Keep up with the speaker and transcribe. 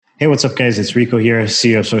Hey, what's up, guys? It's Rico here,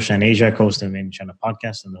 CEO of Sourcefine Asia, host of the Main China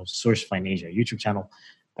podcast and the Sourcefine Asia YouTube channel.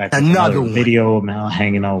 Back with another video. I'm now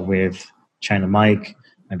hanging out with China Mike,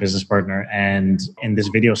 my business partner. And in this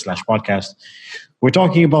video / podcast, we're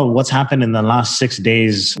talking about what's happened in the last 6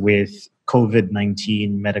 days with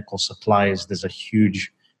COVID-19 medical supplies. There's a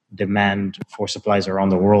huge demand for supplies around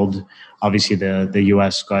the world. Obviously, the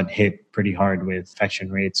US got hit pretty hard with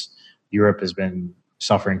infection rates. Europe has been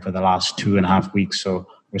suffering for the last 2.5 weeks or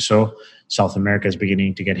so. South America is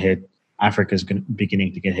beginning to get hit. Africa is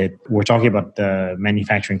beginning to get hit. We're talking about the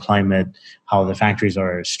manufacturing climate, how the factories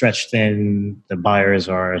are stretched thin, the buyers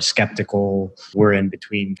are skeptical. We're in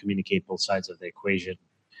between, communicate both sides of the equation,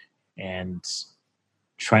 and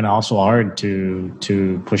trying also hard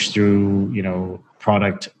to push through,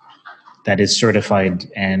 product that is certified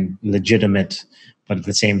and legitimate, but at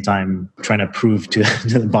the same time trying to prove to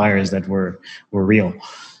the buyers that we're real.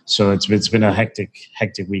 So it's been a hectic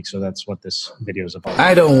week. So that's what this video is about.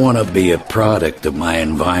 I don't want to be a product of my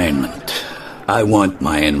environment. I want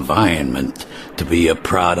my environment to be a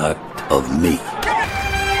product of me.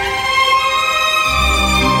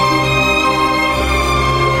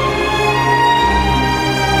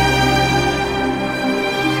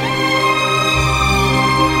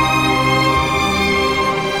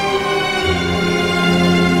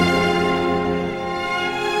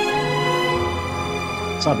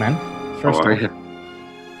 What's up, man? First of all,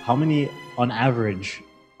 how many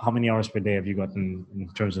hours per day have you gotten in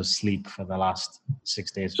terms of sleep for the last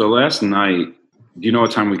 6 days? So last night, do you know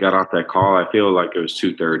what time we got off that call? I feel like it was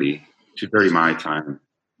 2:30 my time.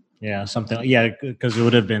 Yeah, something. Yeah, because it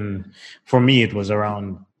would have been, for me, it was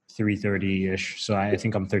around 3:30-ish. So I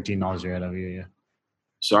think I'm 13 hours ahead of you, yeah.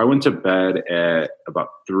 So I went to bed at about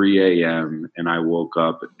 3 a.m. and I woke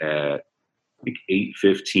up at like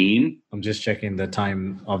 8:15. I'm just checking the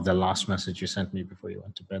time of the last message you sent me before you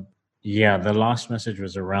went to bed. Yeah, the last message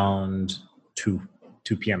was around 2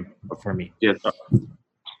 p.m. for me. Yeah.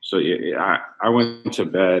 So I went to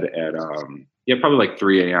bed at probably like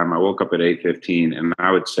 3 a.m. I woke up at 8:15, and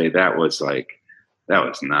I would say that was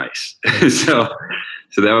nice.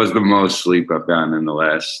 so that was the most sleep I've gotten in the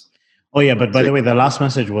last. Oh yeah, but by the way, the last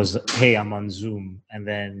message was, "Hey, I'm on Zoom," and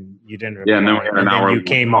then you didn't reply. Yeah, no, and then you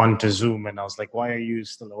came on to Zoom, and I was like, "Why are you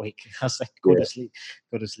still awake?" I was like, "Go to sleep."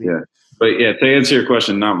 Yeah, but yeah, to answer your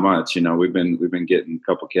question, not much. We've been getting a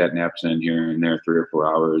couple cat naps in here and there, 3 or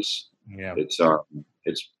 4 hours. Yeah, it's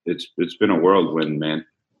been a whirlwind, man.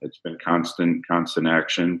 It's been constant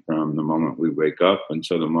action from the moment we wake up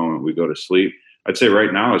until the moment we go to sleep. I'd say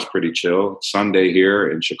right now it's pretty chill. It's Sunday here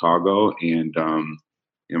in Chicago, and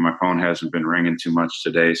my phone hasn't been ringing too much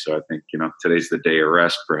today. So I think, today's the day of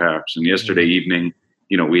rest perhaps. And yesterday evening,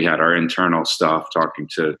 we had our internal stuff talking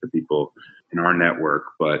to the people in our network,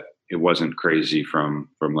 but it wasn't crazy from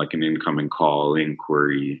like an incoming call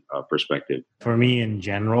inquiry perspective. For me in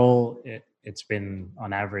general, it's been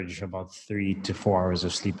on average about 3 to 4 hours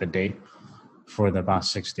of sleep a day for the past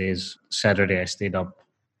 6 days. Saturday, I stayed up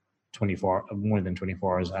more than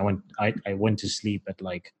 24 hours. I went to sleep at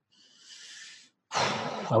like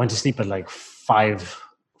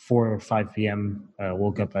 4 or 5 p.m.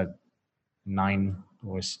 Woke up at 9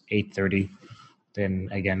 or 8:30. Then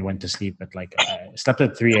again went to sleep at I slept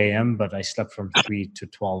at 3 a.m. but I slept from 3 to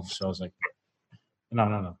 12. So I was like,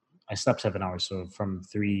 no. I slept 7 hours, so from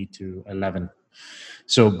 3 to 11.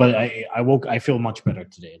 So, but I feel much better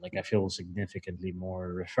today. Like I feel significantly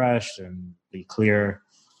more refreshed and clear.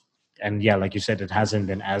 And yeah, like you said, it hasn't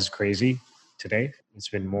been as crazy today.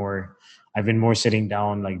 I've been more sitting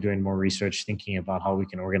down, like doing more research, thinking about how we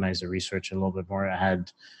can organize the research a little bit more.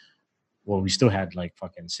 We still had like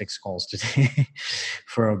fucking 6 calls today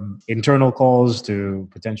from internal calls to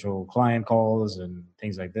potential client calls and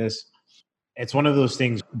things like this. It's one of those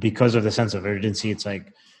things because of the sense of urgency. It's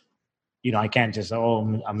like, I can't just,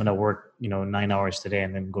 I'm going to work, 9 hours today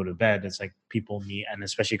and then go to bed. It's like people need, and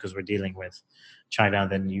especially because we're dealing with China,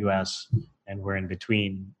 then US, and we're in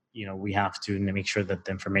between, we have to make sure that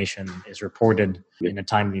the information is reported in a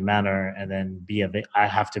timely manner, and then I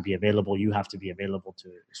have to be available. You have to be available to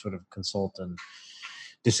sort of consult and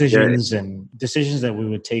decisions that we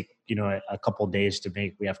would take, a couple of days to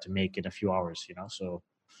make. We have to make in a few hours, so.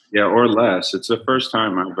 Yeah, or less. It's the first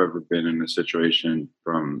time I've ever been in a situation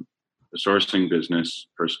from the sourcing business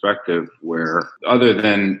perspective where, other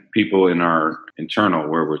than people in our internal,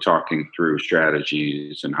 where we're talking through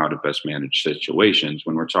strategies and how to best manage situations,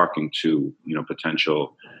 when we're talking to,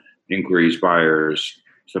 potential inquiries, buyers,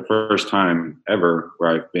 it's the first time ever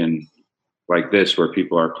where I've been like this, where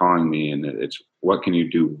people are calling me and it's, what can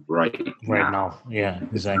you do right now? Yeah,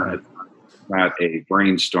 exactly. not a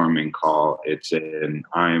brainstorming call. It's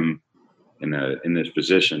I'm in this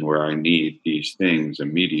position where I need these things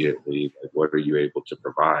immediately. Like, what are you able to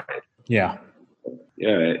provide? Yeah.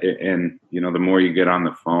 Yeah. And, the more you get on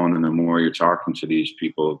the phone and the more you're talking to these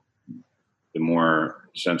people, the more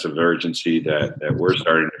sense of urgency that we're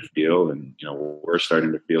starting to feel. And, we're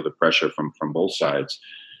starting to feel the pressure from both sides,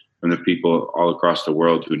 from the people all across the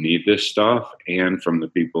world who need this stuff and from the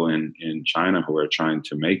people in China who are trying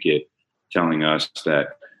to make it, telling us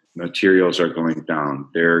that materials are going down.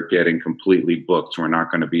 They're getting completely booked. We're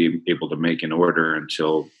not going to be able to make an order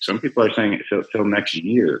until, some people are saying, till next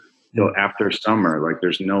year, till after summer. Like,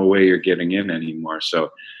 there's no way you're getting in anymore. So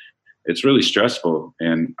it's really stressful.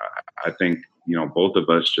 And I think, both of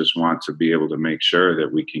us just want to be able to make sure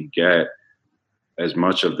that we can get as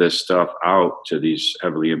much of this stuff out to these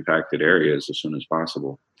heavily impacted areas as soon as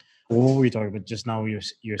possible. What were we talking about just now? You're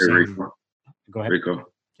Hey, saying, Rico. Go ahead. Rico,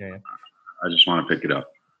 Yeah. I just want to pick it up.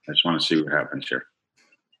 I just want to see what happens here.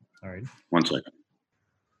 All right. 1 second.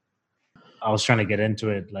 I was trying to get into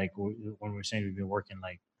it. Like, when we were saying we've been working,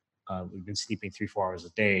 we've been sleeping 3-4 hours a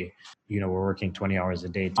day. We're working 20 hours a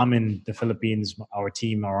day. I'm in the Philippines.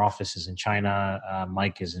 Our office is in China.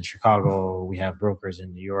 Mike is in Chicago. We have brokers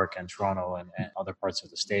in New York and Toronto and other parts of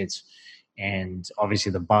the States. And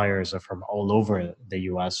obviously the buyers are from all over the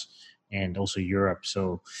US and also Europe.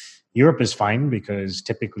 So Europe is fine because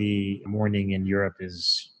typically morning in Europe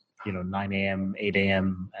is, 9 a.m., 8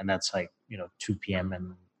 a.m. And that's 2 p.m.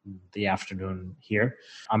 in the afternoon here.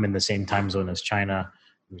 I'm in the same time zone as China,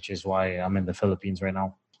 which is why I'm in the Philippines right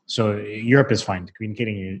now. So Europe is fine.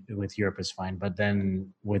 Communicating with Europe is fine. But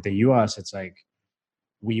then with the US, it's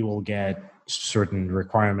we will get certain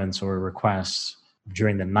requirements or requests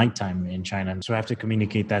during the nighttime in China. So I have to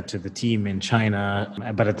communicate that to the team in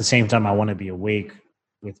China. But at the same time, I want to be awake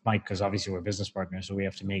with Mike because obviously we're business partners. So we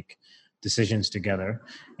have to make decisions together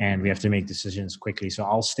and we have to make decisions quickly. So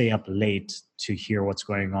I'll stay up late to hear what's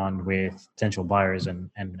going on with potential buyers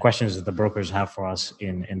and questions that the brokers have for us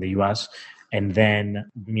in the US. And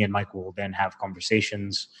then me and Mike will then have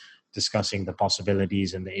conversations discussing the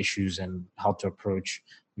possibilities and the issues and how to approach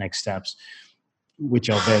next steps,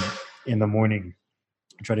 which I'll then in the morning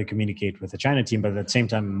try to communicate with the China team. But at the same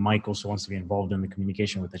time, Mike also wants to be involved in the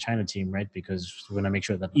communication with the China team, right? Because we want to make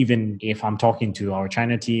sure that even if I'm talking to our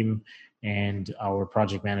China team and our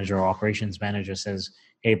project manager or operations manager says,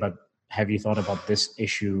 hey, but have you thought about this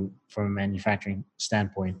issue from a manufacturing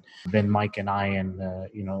standpoint? Then Mike and I and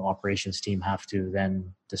the operations team have to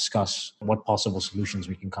then discuss what possible solutions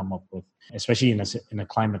we can come up with, especially in a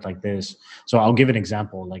climate like this. So I'll give an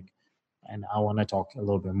example, and I want to talk a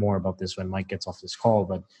little bit more about this when Mike gets off this call,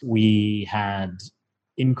 but we had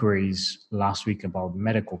inquiries last week about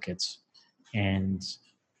medical kits. And,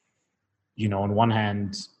 on one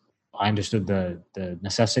hand, I understood the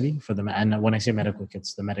necessity for them. And when I say medical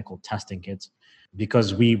kits, the medical testing kits,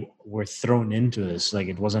 because we were thrown into this.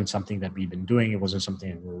 It wasn't something that we've been doing. It wasn't something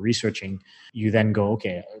that we're researching. You then go,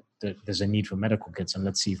 okay, there's a need for medical kits, and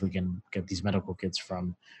let's see if we can get these medical kits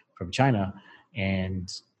from China. And,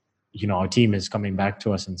 our team is coming back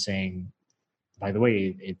to us and saying, by the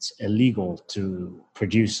way, it's illegal to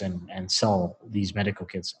produce and sell these medical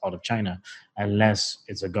kits out of China unless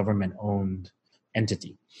it's a government-owned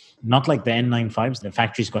entity. Not like the N95s, the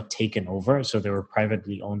factories got taken over. So there were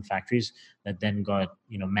privately owned factories that then got,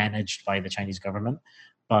 managed by the Chinese government,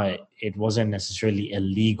 but it wasn't necessarily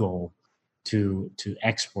illegal to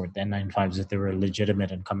export the N95s if they were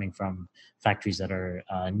legitimate and coming from factories that are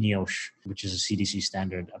NIOSH, which is a CDC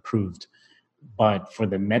standard approved. But for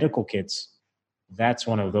the medical kits, that's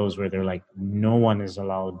one of those where they're like, no one is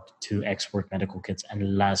allowed to export medical kits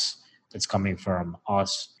unless it's coming from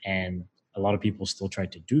us. And a lot of people still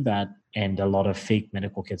tried to do that, and a lot of fake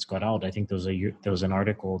medical kits got out. I think there was an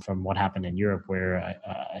article from what happened in Europe where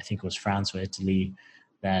I think it was France or Italy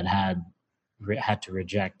that had to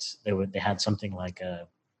reject. They had something like the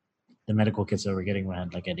medical kits that we're getting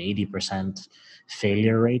had like an 80%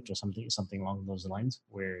 failure rate or something along those lines,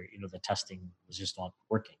 where the testing was just not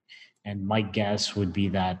working. And my guess would be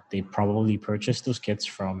that they probably purchased those kits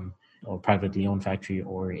from a privately owned factory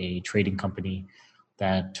or a trading company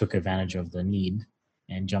that took advantage of the need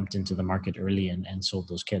and jumped into the market early and sold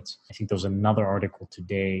those kits. I think there was another article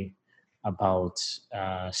today about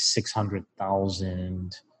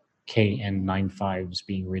 600,000 KN95s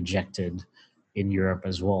being rejected in Europe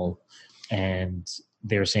as well. And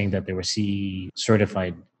they were saying that they were CE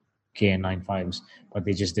certified KN95s, but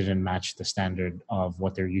they just didn't match the standard of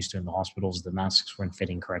what they're used to in the hospitals. The masks weren't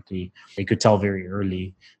fitting correctly. They could tell very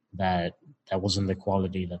early that wasn't the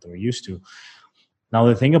quality that they were used to. Now,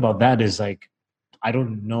 the thing about that is I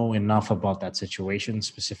don't know enough about that situation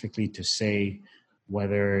specifically to say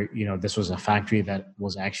whether, this was a factory that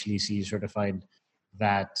was actually CE certified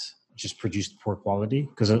that just produced poor quality.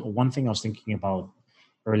 Because one thing I was thinking about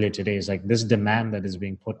earlier today is like this demand that is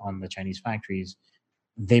being put on the Chinese factories,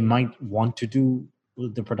 they might want to do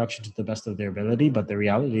the production to the best of their ability, but the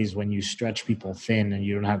reality is when you stretch people thin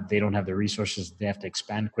and they don't have the resources, they have to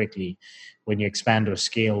expand quickly. When you expand to a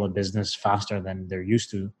scale of business faster than they're used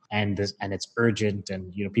to, and it's urgent,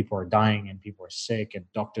 and people are dying and people are sick and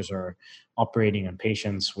doctors are operating on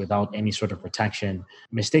patients without any sort of protection,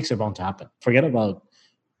 mistakes are bound to happen. Forget about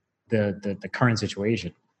the current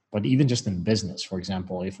situation, but even just in business, for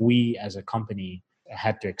example, if we as a company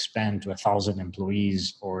had to expand to 1,000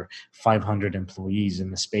 employees or 500 employees in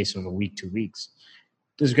the space of a week, 2 weeks,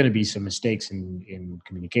 there's going to be some mistakes in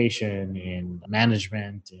communication, in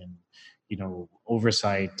management, in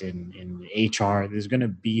oversight, in HR. There's going to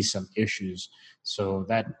be some issues. So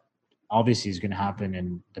that obviously is going to happen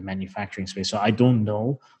in the manufacturing space. So I don't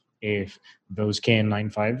know if those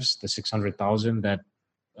KN95s, the 600,000 that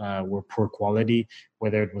were poor quality,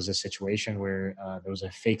 whether it was a situation where there was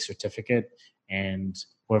a fake certificate and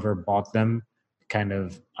whoever bought them kind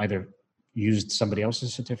of either used somebody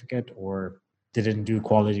else's certificate or didn't do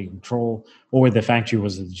quality control, or the factory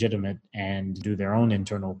was legitimate and do their own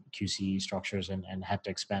internal QC structures and had to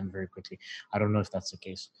expand very quickly. I don't know if that's the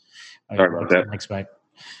case. Sorry about that. Expect.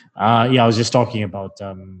 I was just talking about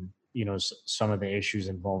some of the issues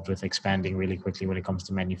involved with expanding really quickly when it comes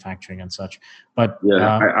to manufacturing and such. But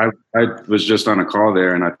I was just on a call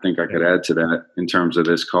there, and I think I could add to that in terms of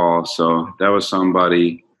this call. So that was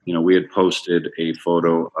somebody, we had posted a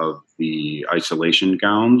photo of the isolation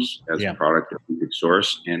gowns as a product that we could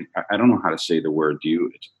source, and I don't know how to say the word.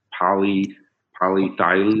 It's polyethylene.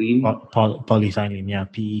 Polyethylene, yeah,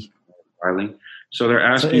 PE. Polyethylene. So they're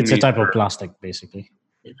asking. It's a type of plastic, basically.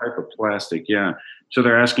 A type of plastic, yeah. So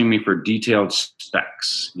they're asking me for detailed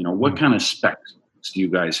specs. What kind of specs do you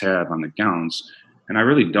guys have on the gowns? And I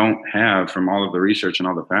really don't have, from all of the research and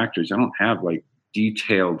all the factories, I don't have like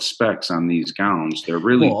detailed specs on these gowns. They're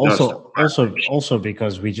really also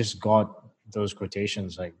because we just got those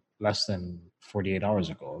quotations like less than 48 hours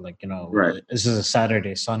ago. Like, right. This is a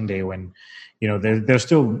Saturday, Sunday when, they're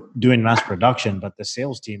still doing mass production, but the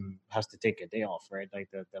sales team has to take a day off, right? Like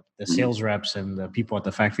the sales reps and the people at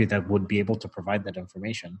the factory that would be able to provide that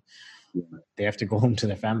information, they have to go home to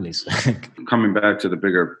their families. Coming back to the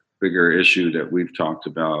bigger issue that we've talked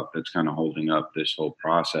about that's kind of holding up this whole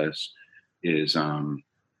process is,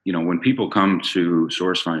 when people come to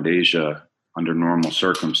SourceFind Asia under normal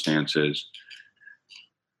circumstances,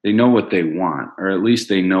 they know what they want, or at least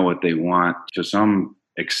they know what they want to some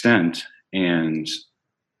extent. And,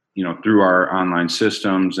 through our online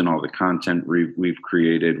systems and all the content we've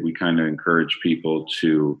created, we kind of encourage people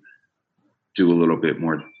to do a little bit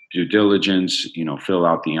more due diligence, fill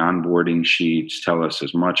out the onboarding sheets, tell us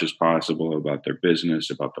as much as possible about their business,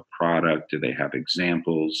 about the product. Do they have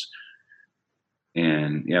examples?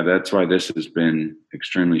 And that's why this has been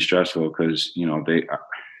extremely stressful because,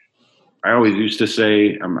 I always used to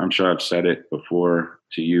say, I'm sure I've said it before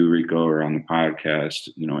to you, Rico, or on the podcast,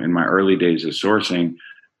 in my early days of sourcing,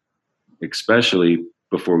 especially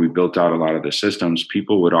before we built out a lot of the systems,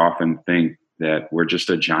 people would often think that we're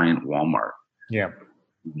just a giant Walmart. Yeah.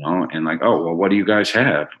 And like, oh, well, what do you guys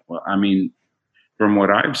have? Well, I mean, from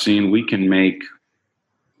what I've seen, we can make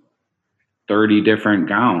 30 different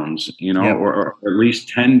gowns, or at least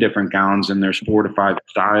 10 different gowns, and there's 4 to 5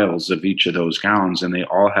 styles of each of those gowns, and they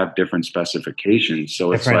all have different specifications.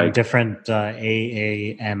 So it's like different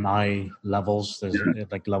AAMI levels. There's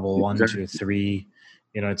like level 1 to 3.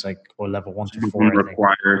 It's like, or level 1 to 4.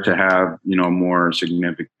 Required to have more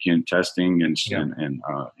significant testing and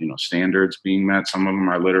standards being met. Some of them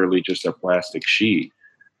are literally just a plastic sheet.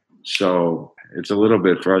 So it's a little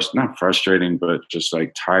bit not frustrating, but just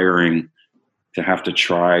like tiring to have to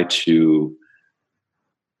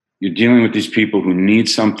you're dealing with these people who need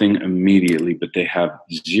something immediately, but they have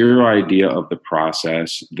zero idea of the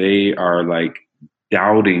process. They are like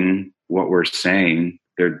doubting what we're saying.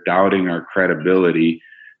 They're doubting our credibility,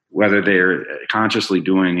 whether they're consciously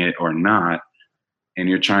doing it or not. And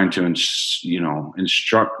you're trying to,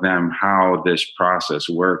 instruct them how this process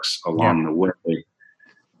works along the way.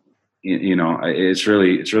 It's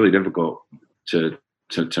really difficult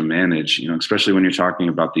to manage, especially when you're talking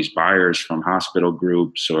about these buyers from hospital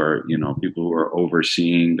groups or, people who are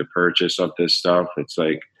overseeing the purchase of this stuff. It's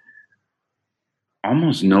like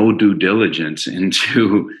almost no due diligence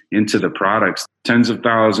into the products, tens of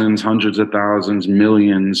thousands, hundreds of thousands,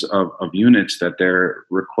 millions of units that they're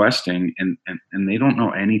requesting, and they don't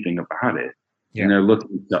know anything about it. Yeah. and they're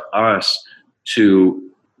looking to us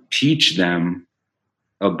to teach them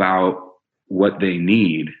about what they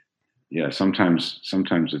need. Yeah, sometimes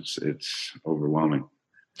it's overwhelming.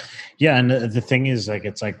 Yeah, and the thing is, like,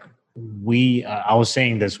 it's like I was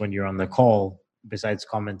saying this when you're on the call. Besides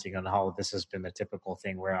commenting on how this has been a typical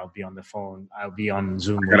thing, where I'll be on the phone, I'll be on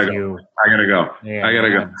Zoom with you. I gotta go. Yeah, I gotta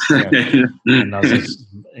go. yeah. And I was just,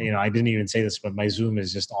 I didn't even say this, but my Zoom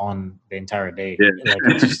is just on the entire day. Yeah.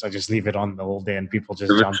 Like, I just leave it on the whole day, and people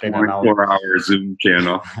just jump in and out. 24-hour Zoom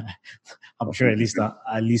channel. I'm sure at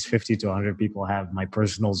least 50 to 100 people have my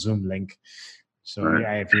personal Zoom link. So Right.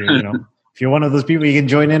 yeah, if you're one of those people, you can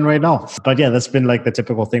join in right now. But yeah, that's been like the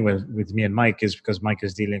typical thing with me and Mike, is because Mike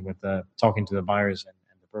is dealing with talking to the buyers and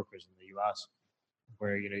the brokers in the US,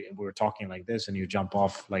 where we're talking like this and you jump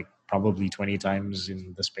off like probably 20 times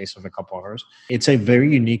in the space of a couple hours. It's a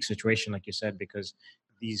very unique situation, like you said, because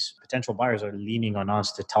these potential buyers are leaning on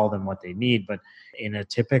us to tell them what they need. But in a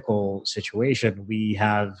typical situation, we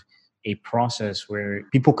have a process where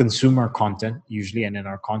people consume our content usually, and in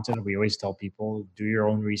our content we always tell people, do your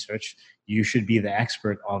own research. You should be the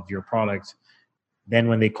expert of your product. Then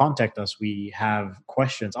when they contact us, we have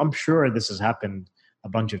questions. I'm sure this has happened a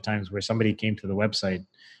bunch of times where somebody came to the website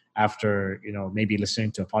after maybe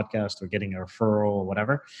listening to a podcast or getting a referral or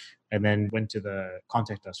whatever, and then went to the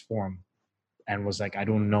contact us form and was like, I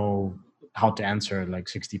don't know how to answer like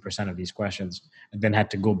 60% of these questions, and then had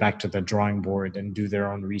to go back to the drawing board and do their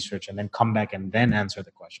own research and then come back and then answer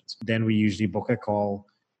the questions. Then we usually book a call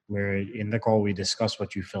where in the call we discuss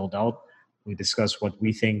what you filled out. We discuss what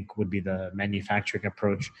we think would be the manufacturing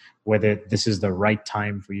approach, whether this is the right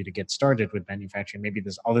time for you to get started with manufacturing. Maybe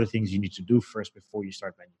there's other things you need to do first before you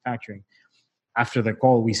start manufacturing. After the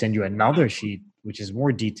call, we send you another sheet, which is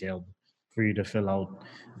more detailed for you to fill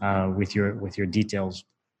out with your details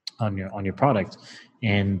on your product.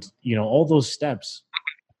 And all those steps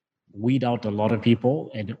weed out a lot of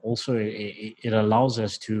people, and also it allows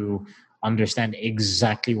us to understand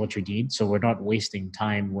exactly what you need, so we're not wasting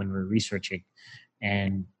time when we're researching,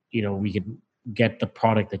 and we can get the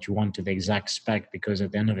product that you want to the exact spec, because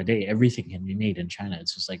at the end of the day, everything can be made in China.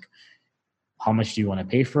 It's just like, how much do you want to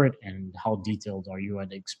pay for it, and how detailed are you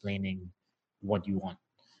at explaining what you want.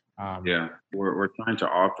 Yeah, we're trying to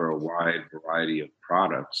offer a wide variety of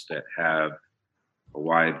products that have a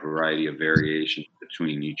wide variety of variations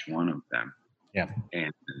between each one of them. Yeah.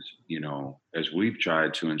 And, as we've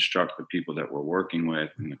tried to instruct the people that we're working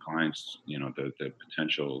with and the clients, the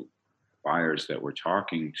potential buyers that we're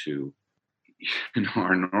talking to,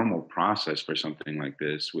 our normal process for something like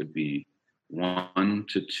this would be 1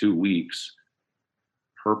 to 2 weeks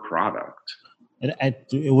per product.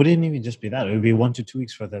 It wouldn't even just be that. It would be 1 to 2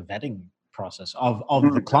 weeks for the vetting process of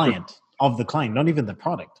the client, not even the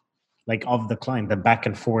product, like of the client, the back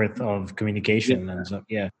and forth of communication. Yeah. And so,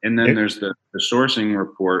 yeah. And then there's the sourcing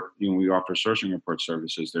report. We offer sourcing report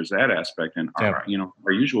services. There's that aspect. And our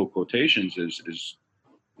usual quotations is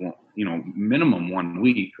minimum 1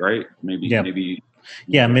 week, right? Maybe.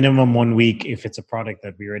 Yeah, minimum 1 week if it's a product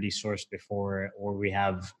that we already sourced before, or we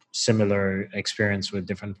have similar experience with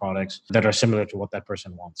different products that are similar to what that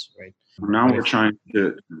person wants, right? Now we're trying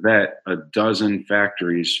to vet a dozen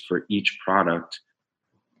factories for each product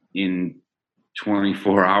in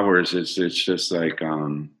 24 hours. It's just like,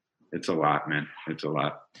 it's a lot, man. It's a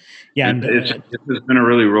lot. Yeah. And it's been a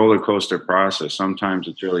really roller coaster process. Sometimes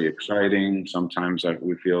it's really exciting. Sometimes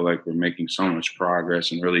we feel like we're making so much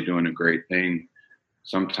progress and really doing a great thing.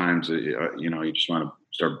 Sometimes, you just want to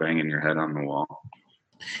start banging your head on the wall.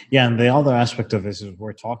 Yeah. And the other aspect of this is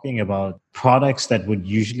we're talking about products that would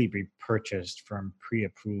usually be purchased from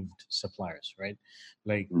pre-approved suppliers, right?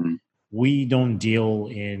 Like, we don't deal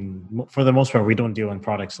for the most part, we don't deal in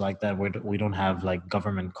products like that. We don't have like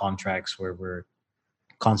government contracts where we're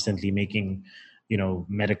constantly making,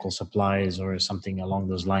 medical supplies or something along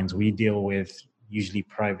those lines. We deal with usually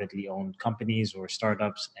privately owned companies or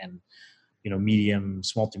startups and,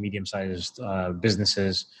 small to medium sized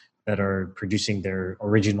businesses that are producing their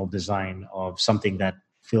original design of something that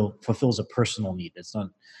fulfills a personal need. It's not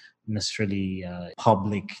necessarily a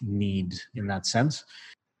public need in that sense.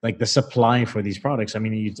 Like the supply for these products. I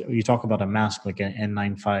mean, you talk about a mask like an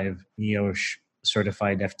N95 NIOSH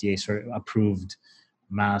certified FDA approved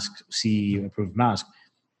mask, CE approved mask.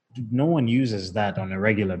 No one uses that on a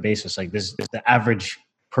regular basis. Like this, the average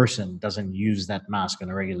person doesn't use that mask on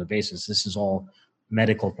a regular basis. This is all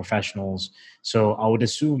medical professionals. So I would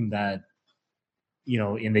assume that,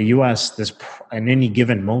 in the US, there's at any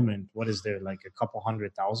given moment, what is there, like a couple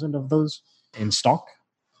 100,000 of those in stock?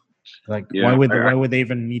 Like, why would they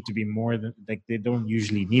even need to be more than, like, they don't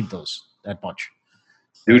usually need those that much.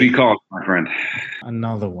 Duty calls, my friend.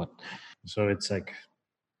 Another one. So it's like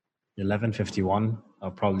 11:51.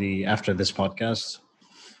 I'll probably, after this podcast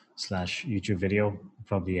 / YouTube video,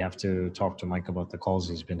 probably have to talk to Mike about the calls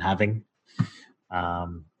he's been having.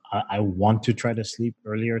 I want to try to sleep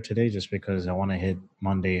earlier today just because I want to hit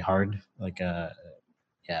Monday hard. Like,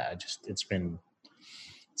 it's been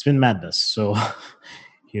madness. So,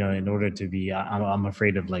 in order to be, I'm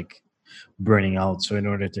afraid of like burning out. So in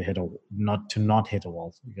order to not hit a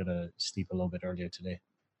wall, you gotta sleep a little bit earlier today.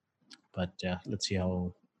 But yeah, let's see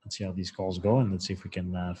how these calls go, and let's see if we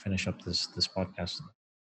can finish up this podcast.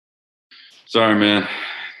 Sorry, man.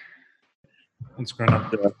 What's going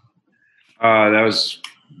on? That was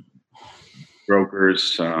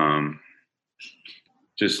brokers.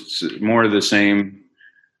 Just more of the same.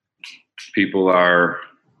 People are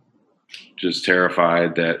just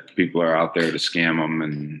terrified that people are out there to scam them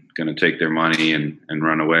and going to take their money and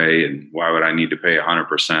run away. And why would I need to pay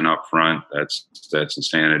 100% up front? That's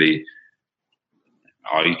insanity.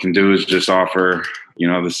 All you can do is just offer,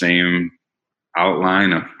 the same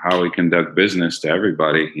outline of how we conduct business to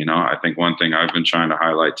everybody. I think one thing I've been trying to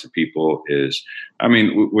highlight to people is,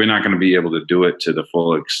 we're not going to be able to do it to the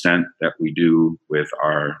full extent that we do with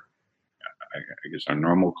our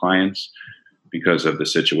normal clients because of the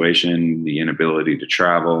situation, the inability to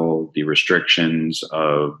travel, the restrictions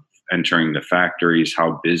of entering the factories,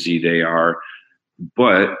 how busy they are.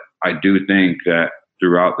 But I do think that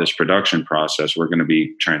throughout this production process, we're going to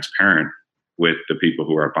be transparent with the people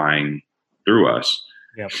who are buying through us.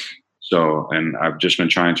 Yep. So, and I've just been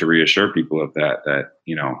trying to reassure people of that,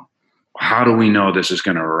 how do we know this is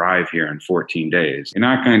going to arrive here in 14 days? You're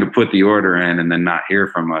not going to put the order in and then not hear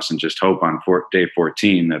from us and just hope on day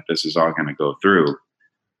 14 that this is all going to go through.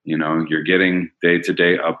 You're getting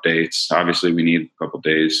day-to-day updates. Obviously, we need a couple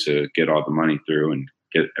days to get all the money through and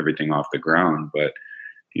get everything off the ground. But,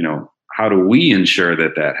 how do we ensure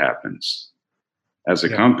that happens as a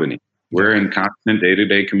company? We're in constant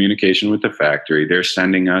day-to-day communication with the factory. They're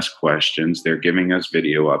sending us questions. They're giving us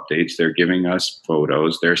video updates. They're giving us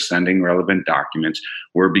photos. They're sending relevant documents.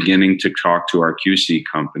 We're beginning to talk to our QC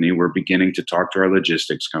company. We're beginning to talk to our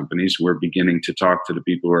logistics companies. We're beginning to talk to the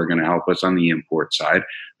people who are going to help us on the import side.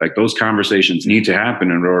 Like, those conversations need to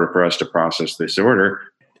happen in order for us to process this order.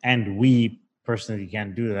 And we personally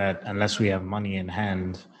can't do that unless we have money in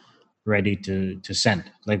hand ready to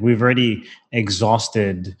send. Like, we've already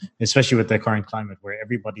exhausted, especially with the current climate where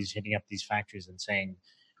everybody's hitting up these factories and saying,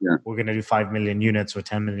 we're going to do 5 million units or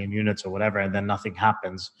 10 million units or whatever, and then nothing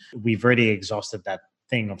happens. We've already exhausted that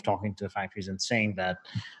thing of talking to the factories and saying that.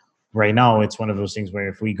 Right now, it's one of those things where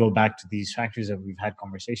if we go back to these factories that we've had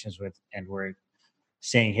conversations with and we're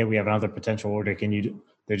saying, hey, we have another potential order,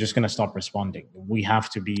 they're just going to stop responding. We have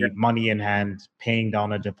to be money in hand, paying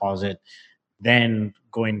down a deposit, then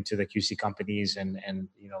going to the QC companies and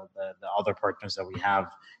the other partners that we have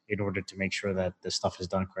in order to make sure that this stuff is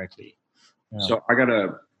done correctly. So I got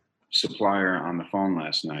a supplier on the phone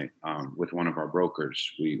last night with one of our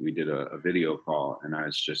brokers. We did a video call, and I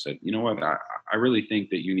just said, you know what, I really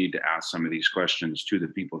think that you need to ask some of these questions to the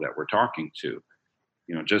people that we're talking to,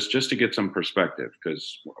 just to get some perspective,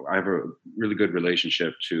 because I have a really good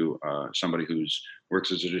relationship to somebody who's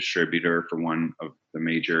works as a distributor for one of the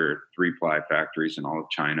major 3-ply factories in all of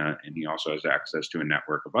China. And he also has access to a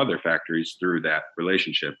network of other factories through that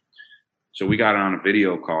relationship. So we got on a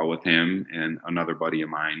video call with him and another buddy of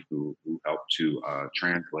mine who helped to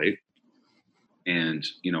translate. And,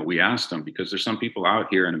 we asked them, because there's some people out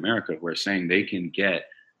here in America who are saying they can get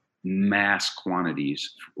mass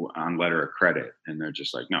quantities on letter of credit. And they're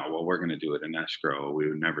just like, no, well, we're going to do it in escrow. We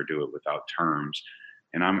would never do it without terms.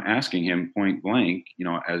 And I'm asking him point blank,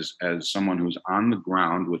 as someone who's on the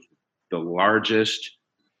ground with the largest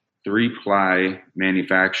 3-ply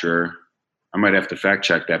manufacturer, I might have to fact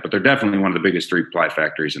check that, but they're definitely one of the biggest 3-ply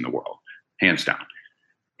factories in the world, hands down.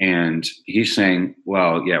 And he's saying,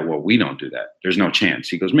 well, we don't do that. There's no chance.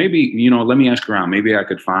 He goes, maybe, let me ask around. Maybe I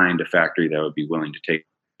could find a factory that would be willing to take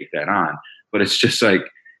that on. But it's just like,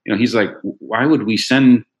 he's like, why would we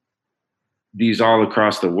send these all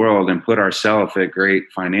across the world and put ourselves at great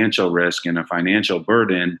financial risk and a financial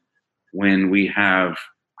burden when we have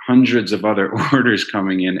hundreds of other orders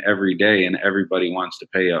coming in every day and everybody wants to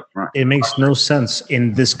pay up front? It makes no sense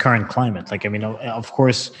in this current climate. Like, of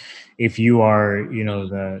course, if you are,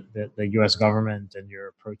 the US government and you're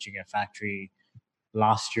approaching a factory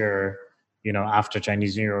last year, after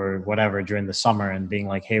Chinese New Year or whatever during the summer and being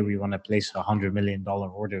like, hey, we want to place $100 million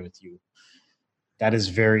order with you. That is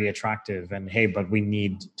very attractive. And hey, but we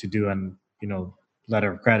need to do an,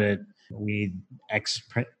 letter of credit. We need X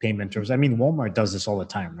payment terms. I mean, Walmart does this all the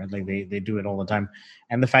time, right? Like they do it all the time,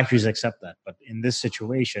 and the factories accept that. But in this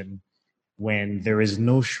situation, when there is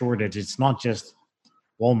no shortage, it's not just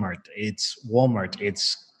Walmart. It's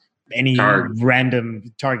any Target.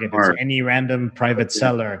 random Target. It's Target. any random private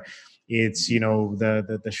seller. It's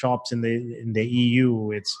the shops in the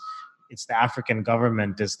EU. It's the African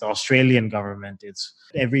government. It's the Australian government. It's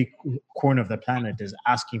every corner of the planet is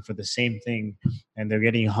asking for the same thing, and they're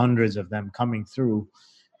getting hundreds of them coming through.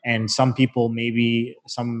 And some people, maybe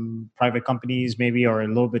some private companies, maybe are a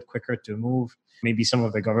little bit quicker to move. Maybe some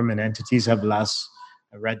of the government entities have less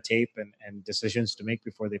red tape and decisions to make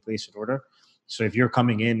before they place an order. So if you're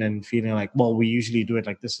coming in and feeling like, well, we usually do it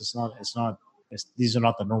like this, these are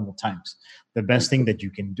not the normal times. The best thing that you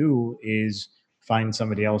can do is find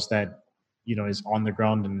somebody else that is on the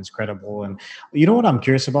ground and is credible. And what I'm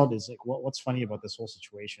curious about is like what's funny about this whole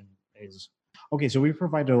situation is, okay, so we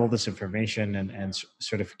provided all this information and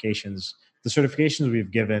certifications. The certifications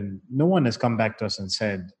we've given, no one has come back to us and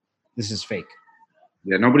said this is fake.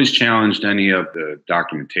 Yeah, nobody's challenged any of the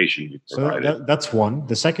documentation we provided. So that's one.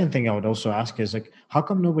 The second thing I would also ask is like, how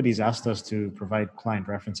come nobody's asked us to provide client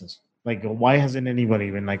references? Like, why hasn't anybody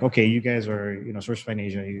been like, okay, you guys are, SourceFind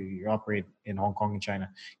Asia, you operate in Hong Kong and China.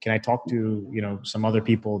 Can I talk to, some other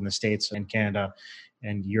people in the States and Canada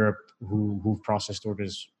and Europe who've processed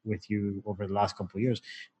orders with you over the last couple of years?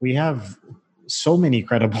 We have so many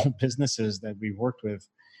credible businesses that we've worked with.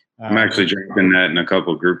 I'm actually dropping that in a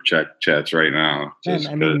couple of group chats right now. And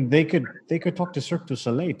I mean, they could talk to Cirque du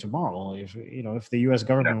Soleil tomorrow if the U.S.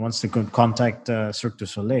 government wants to contact Cirque du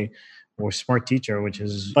Soleil or Smart Teacher,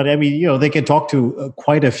 but I mean, they can talk to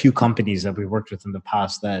quite a few companies that we worked with in the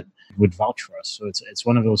past that would vouch for us. So it's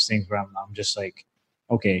one of those things where I'm just like,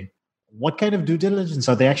 okay, what kind of due diligence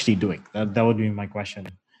are they actually doing? That would be my question.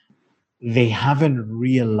 They haven't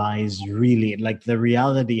realized really, like the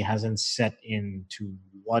reality hasn't set into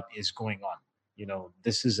what is going on.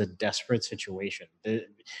 This is a desperate situation.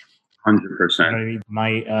 100%.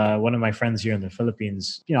 My one of my friends here in the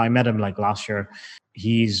Philippines, I met him like last year.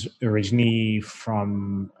 He's originally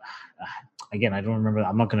from, again, I don't remember.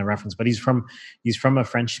 I'm not going to reference, but he's from a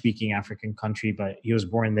French-speaking African country. But he was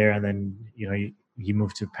born there, and then he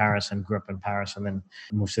moved to Paris and grew up in Paris, and then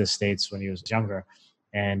moved to the States when he was younger.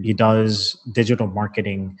 And he does digital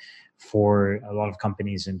marketing for a lot of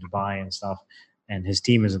companies in Dubai and stuff. And his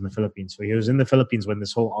team is in the Philippines. So he was in the Philippines when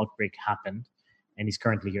this whole outbreak happened, and he's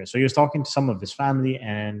currently here. So he was talking to some of his family,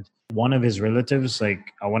 and one of his relatives,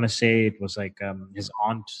 like I want to say it was like his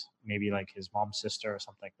aunt, maybe like his mom's sister or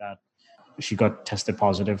something like that. She got tested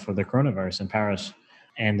positive for the coronavirus in Paris.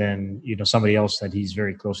 And then, somebody else that he's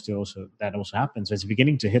very close to that also happened. So it's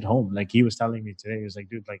beginning to hit home. Like he was telling me today, he was like,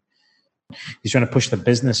 dude, like, he's trying to push the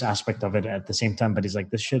business aspect of it at the same time, but he's like,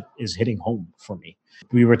 this shit is hitting home for me.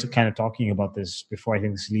 We were kind of talking about this before. I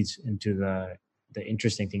think this leads into the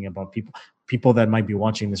interesting thing about people that might be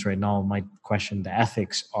watching this right now might question the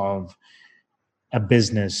ethics of a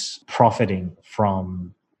business profiting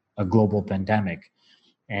from a global pandemic.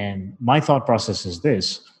 And my thought process is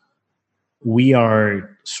this: we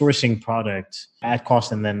are sourcing product at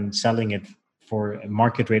cost and then selling it for a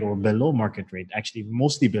market rate or below market rate, actually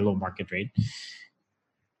mostly below market rate.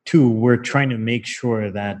 Two, we're trying to make sure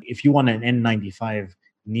that if you want an N95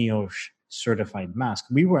 NIOSH certified mask,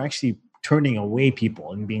 we were actually turning away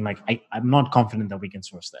people and being like, I'm not confident that we can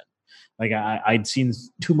source that. Like I'd seen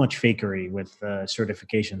too much fakery with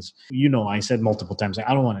certifications. I said multiple times,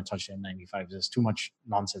 I don't want to touch the N95. There's too much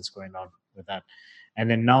nonsense going on with that. And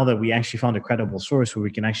then now that we actually found a credible source where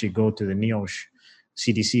we can actually go to the NIOSH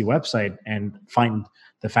CDC website and find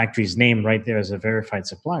the factory's name right there as a verified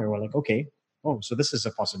supplier, we're like, okay, so this is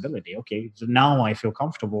a possibility. Okay, so now I feel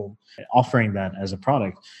comfortable offering that as a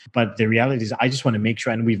product. But the reality is I just want to make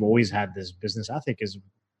sure, and we've always had this business ethic, is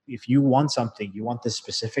if you want something, you want this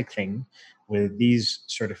specific thing with these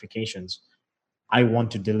certifications, I want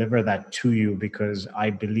to deliver that to you because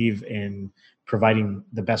I believe in providing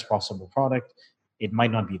the best possible product. It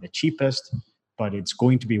might not be the cheapest, but it's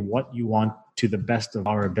going to be what you want to the best of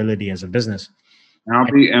our ability as a business.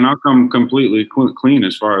 And I'll come completely clean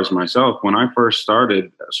as far as myself. When I first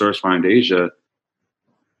started SourceFind Asia,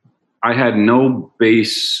 I had no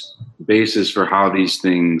basis for how these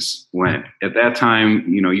things went. At that time,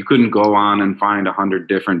 you couldn't go on and find 100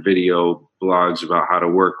 different video blogs about how to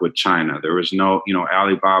work with China. There was no,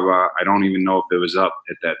 Alibaba. I don't even know if it was up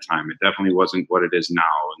at that time. It definitely wasn't what it is now.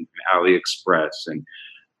 And AliExpress, and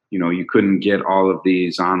you couldn't get all of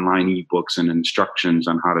these online ebooks and instructions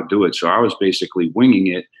on how to do it. So I was basically winging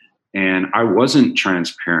it And I wasn't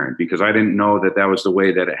transparent because I didn't know that that was the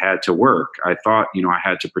way that it had to work. I thought, I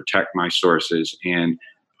had to protect my sources. And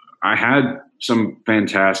I had some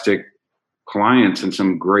fantastic clients and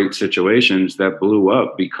some great situations that blew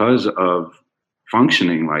up because of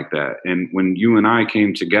functioning like that. And when you and I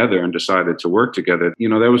came together and decided to work together,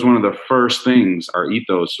 that was one of the first things. Our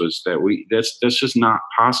ethos was that that's just not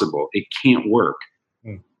possible. It can't work.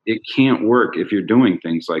 It can't work if you're doing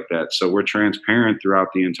things like that. So we're transparent throughout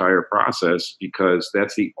the entire process because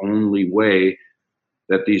that's the only way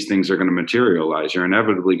that these things are going to materialize. You're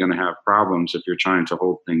inevitably going to have problems if you're trying to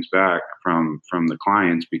hold things back from the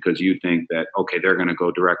clients because you think that, okay, they're going to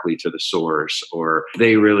go directly to the source or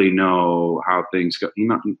they really know how things go.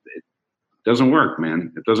 It doesn't work,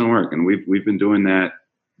 man. It doesn't work. And we've been doing that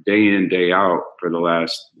day in, day out for the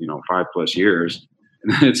last, 5+ years.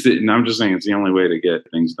 And I'm just saying it's the only way to get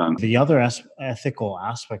things done. The other ethical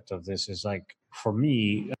aspect of this is like, for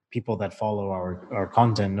me, people that follow our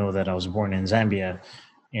content know that I was born in Zambia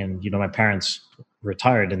and, my parents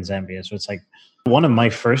retired in Zambia. So it's like one of my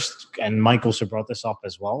first, and Mike also brought this up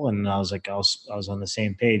as well. And I was like, I was on the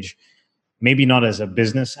same page, maybe not as a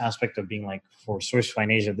business aspect of being like for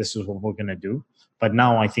Sourcify Asia, this is what we're going to do. But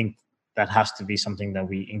now I think that has to be something that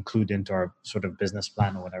we include into our sort of business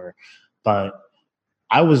plan or whatever. But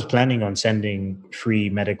I was planning on sending free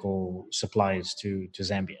medical supplies to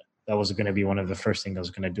Zambia. That was going to be one of the first things I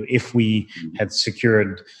was going to do if we had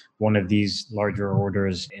secured one of these larger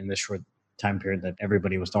orders in the short time period that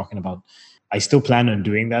everybody was talking about. I still plan on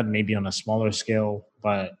doing that, maybe on a smaller scale,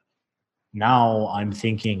 but now I'm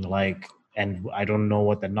thinking like, and I don't know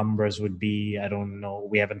what the numbers would be. I don't know.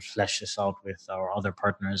 We haven't fleshed this out with our other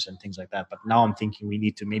partners and things like that. But now I'm thinking we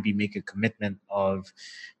need to maybe make a commitment of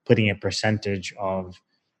putting a percentage of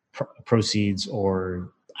proceeds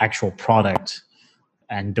or actual product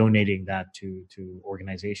and donating that to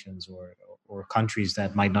organizations or countries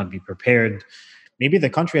that might not be prepared. Maybe the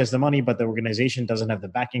country has the money, but the organization doesn't have the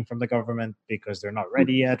backing from the government because they're not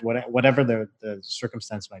ready yet, whatever the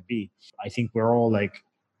circumstance might be. I think we're all like,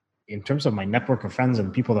 in terms of my network of friends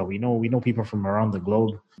and people that we know people from around the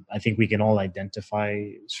globe. I think we can all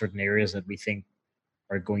identify certain areas that we think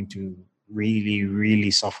are going to really,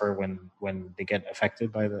 really suffer when they get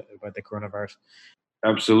affected by the coronavirus.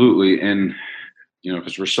 Absolutely. And,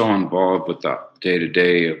 because we're so involved with the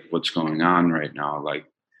day-to-day of what's going on right now, like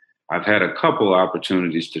I've had a couple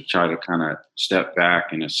opportunities to try to kind of step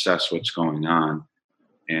back and assess what's going on.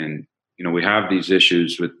 And we have these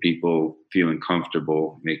issues with people feeling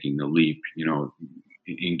comfortable making the leap,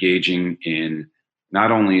 engaging in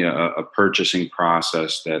not only a purchasing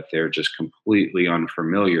process that they're just completely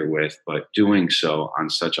unfamiliar with, but doing so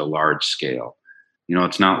on such a large scale.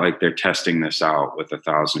 It's not like they're testing this out with a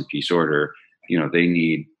 1,000-piece order. They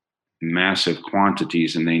need massive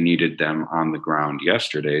quantities and they needed them on the ground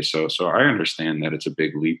yesterday. So I understand that it's a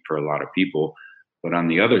big leap for a lot of people. But on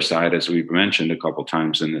the other side, as we've mentioned a couple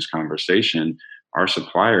times in this conversation, our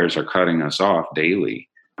suppliers are cutting us off daily.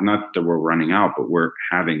 Not that we're running out, but we're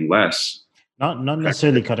having less. Not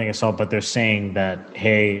necessarily cutting us off, but they're saying that,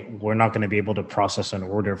 hey, we're not going to be able to process an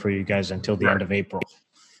order for you guys until the end of April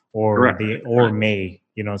or May.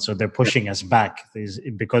 So they're pushing us back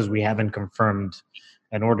because we haven't confirmed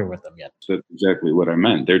an order with them yet. That's exactly what I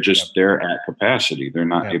meant. They're at capacity. They're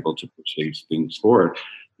not able to push these things forward.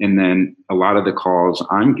 And then a lot of the calls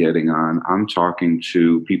I'm getting I'm talking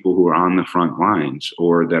to people who are on the front lines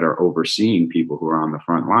or that are overseeing people who are on the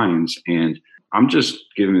front lines. And I'm just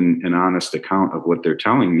giving an honest account of what they're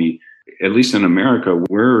telling me. At least in America,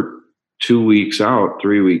 we're 2 weeks out,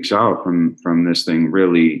 3 weeks out from this thing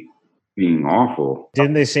really being awful.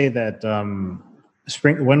 Didn't they say that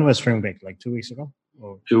when was spring break? Like 2 weeks ago?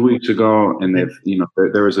 2 weeks ago, and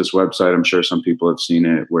there was this website, I'm sure some people have seen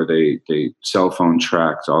it, where they cell phone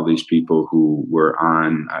tracked all these people who were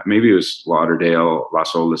on, maybe it was Lauderdale,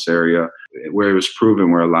 Las Olas area, where it was proven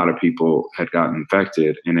where a lot of people had gotten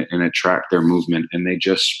infected, and it tracked their movement, and they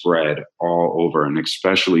just spread all over, and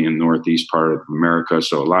especially in Northeast part of America.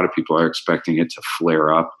 So a lot of people are expecting it to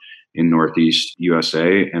flare up in Northeast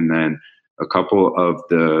USA, and then a couple of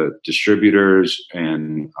the distributors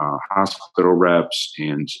and hospital reps,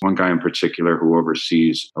 and one guy in particular who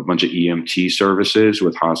oversees a bunch of EMT services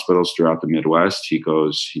with hospitals throughout the Midwest. He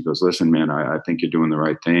goes, listen, man, I think you're doing the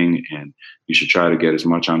right thing, and you should try to get as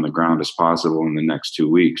much on the ground as possible in the next 2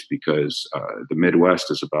 weeks because the Midwest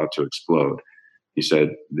is about to explode. He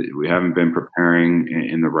said, we haven't been preparing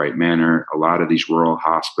in the right manner. A lot of these rural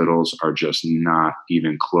hospitals are just not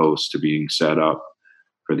even close to being set up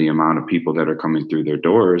for the amount of people that are coming through their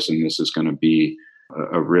doors. And this is going to be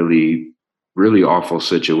a really really awful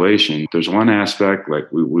situation. There's one aspect,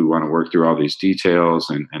 like we want to work through all these details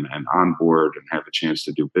and onboard and have a chance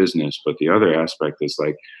to do business. But the other aspect is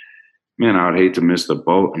like, man, I would hate to miss the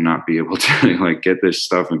boat and not be able to like get this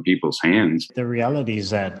stuff in people's hands. The reality is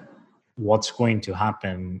that what's going to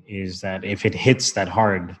happen is that if it hits that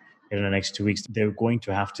hard in the next 2 weeks, they're going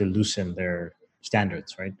to have to loosen their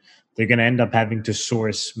standards, right? They're going to end up having to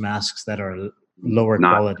source masks that are lower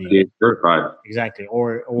Not quality. certified. Exactly.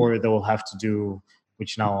 Or they'll have to do,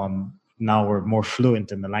 which now we're more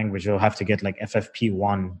fluent in the language, they'll have to get like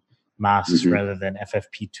FFP1 masks rather than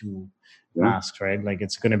FFP2 masks, right? Like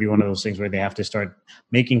it's going to be one of those things where they have to start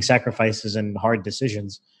making sacrifices and hard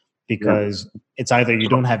decisions, because it's either you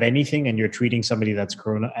don't have anything and you're treating somebody that's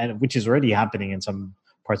corona, which is already happening in some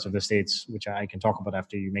parts of the States, which I can talk about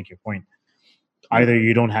after you make your point. Either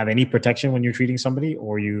you don't have any protection when you're treating somebody,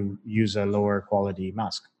 or you use a lower quality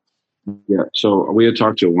mask. Yeah. So we had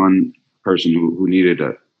talked to one person who needed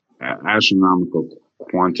an astronomical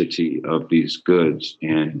quantity of these goods.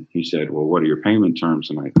 And he said, well, what are your payment terms?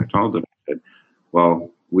 And I told him, I said, well,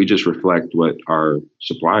 we just reflect what our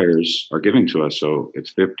suppliers are giving to us. So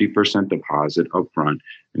it's 50% deposit upfront,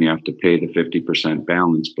 and you have to pay the 50%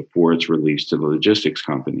 balance before it's released to the logistics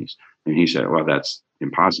companies. And he said, well, that's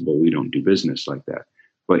impossible. We don't do business like that.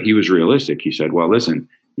 But he was realistic. He said, well, listen,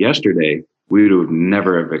 yesterday we would have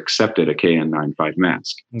never have accepted a KN95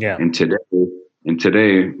 mask. Yeah. And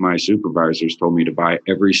today my supervisors told me to buy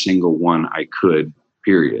every single one I could,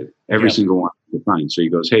 period. Every single one I could find. So he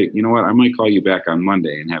goes, hey, you know what? I might call you back on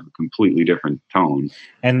Monday and have a completely different tone.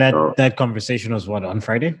 And that conversation was what, on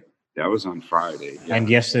Friday? That was on Friday. Yeah. And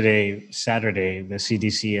yesterday, Saturday, the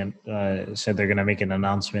CDC said they're going to make an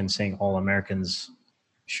announcement saying all Americans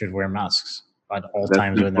should wear masks at all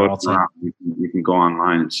times when they're outside. You can go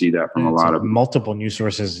online and see that from a lot of multiple news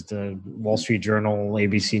sources, the Wall Street Journal,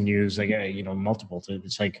 ABC News, like, multiple.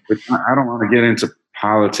 It's like, I don't want to get into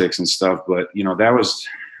politics and stuff, but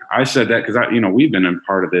I said that because we've been in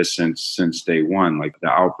part of this since day one, like the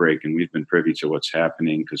outbreak, and we've been privy to what's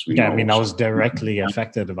happening because we. Yeah, I was directly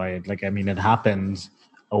affected by it. Like, it happened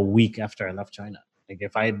a week after I left China. Like,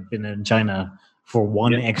 if I had been in China for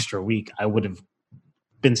one extra week, I would have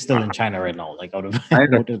been still in China right now. Like, I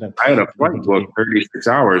had a flight booked 36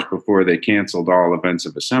 hours before they canceled all events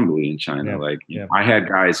of assembly in China. I had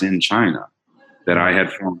guys in China that I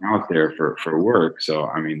had flown out there for work.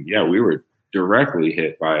 So, we were directly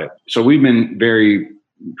hit by it. So we've been very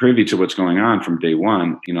privy to what's going on from day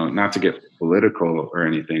one, not to get political or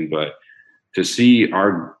anything, but to see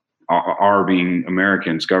our being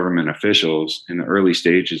Americans, government officials in the early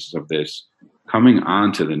stages of this, coming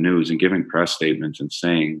onto the news and giving press statements and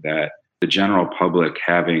saying that the general public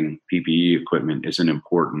having PPE equipment isn't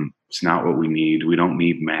important. It's not what we need. We don't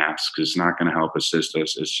need masks. It's not going to help assist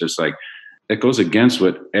us. It's just like, that goes against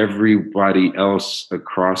what everybody else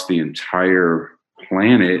across the entire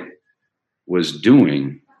planet was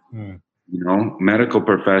doing. Medical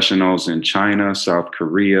professionals in China, South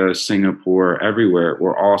Korea, Singapore, everywhere,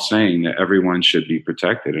 were all saying that everyone should be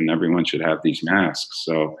protected and everyone should have these masks.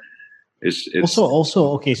 So it's also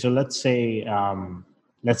okay. So let's say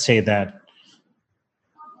that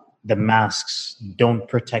the masks don't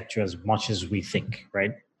protect you as much as we think,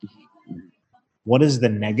 right? What is the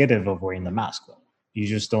negative of wearing the mask? Though? You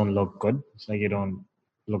just don't look good. It's like you don't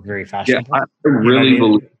look very fashionable. Yeah,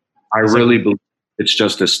 I really believe it's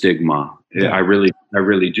just a stigma. Yeah. I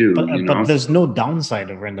really do. But there's no downside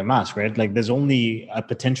of wearing the mask, right? Like, there's only a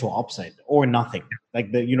potential upside or nothing.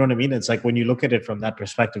 Like, you know what I mean? It's like, when you look at it from that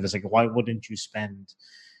perspective, it's like, why wouldn't you spend,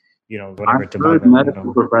 whatever to buy them?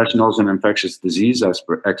 Medical professionals and infectious disease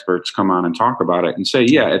experts come on and talk about it and say,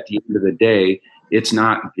 at the end of the day, it's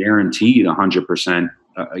not guaranteed 100%,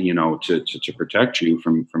 to protect you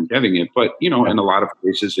from getting it. But, in a lot of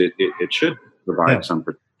cases, it should provide some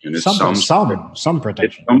protection. It's some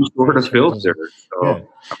protection. Some sort of filter. So,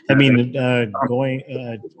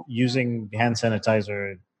 using hand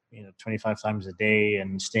sanitizer, 25 times a day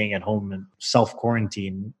and staying at home and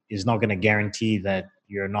self-quarantine is not going to guarantee that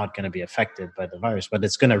you're not going to be affected by the virus, but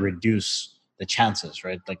it's going to reduce the chances,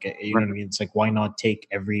 right? Like, you know what I mean? It's like, why not take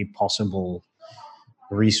every possible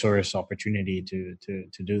resource opportunity to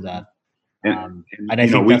do that? And I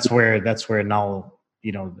think that's where now,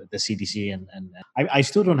 the CDC and I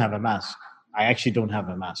still don't have a mask. I actually don't have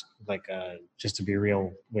a mask, like, just to be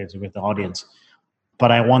real with the audience,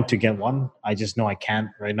 but I want to get one. I just know I can't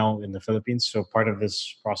right now in the Philippines. So part of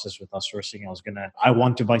this process with us sourcing, I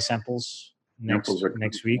want to buy samples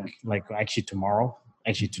next week, like actually tomorrow.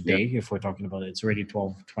 Actually today, if we're talking about it, it's already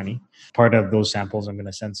 12:20. Part of those samples, I'm going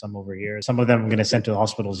to send some over here. Some of them I'm going to send to the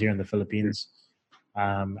hospitals here in the Philippines.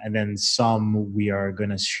 And then some we are going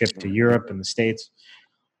to ship to Europe and the States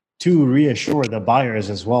to reassure the buyers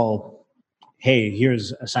as well. Hey,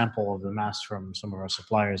 here's a sample of the mask from some of our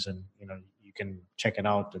suppliers, and you can check it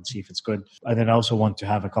out and see if it's good. And then I also want to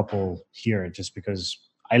have a couple here, just because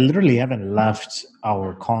I literally haven't left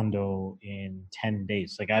our condo in 10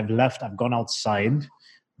 days. Like I've gone outside,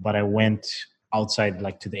 but I went outside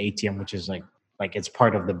like to the ATM, which is like it's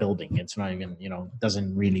part of the building. It's not even,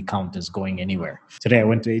 doesn't really count as going anywhere. Today I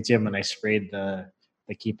went to ATM and I sprayed the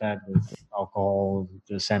keypad with alcohol,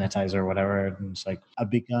 the sanitizer, whatever. And it's like I've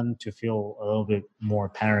begun to feel a little bit more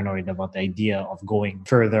paranoid about the idea of going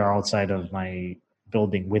further outside of my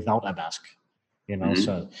building without a mask.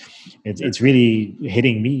 So it's really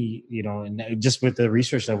hitting me, and just with the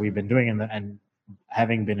research that we've been doing and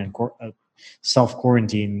having been in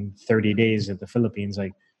self-quarantine 30 days in the Philippines,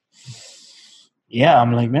 like, yeah,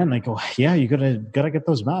 I'm like, man, like, oh, yeah, you gotta get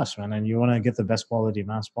those masks, man, and you want to get the best quality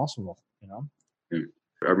mask possible,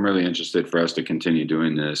 I'm really interested for us to continue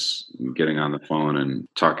doing this, getting on the phone and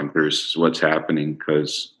talking through what's happening,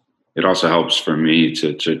 because it also helps for me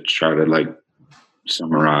to try to like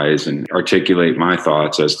summarize and articulate my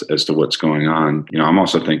thoughts as to what's going on. I'm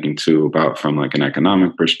also thinking too about from like an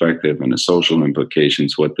economic perspective and the social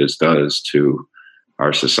implications, what this does to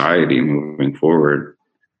our society moving forward.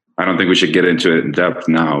 I don't think we should get into it in depth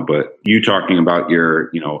now, but you talking about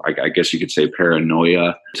your, I guess you could say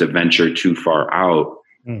paranoia to venture too far out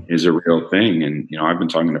is a real thing. And, I've been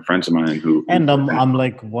talking to friends of mine who... And I'm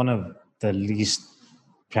like one of the least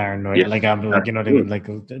paranoid. Yeah, like I'm like, what I mean? Like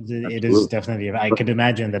it is definitely, I could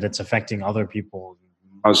imagine that it's affecting other people.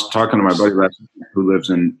 I was talking to my buddy last night who lives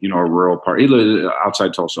in, a rural part. He lives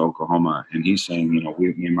outside Tulsa, Oklahoma. And he's saying, me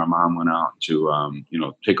and my mom went out to,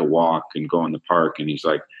 take a walk and go in the park. And he's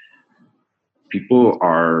like, people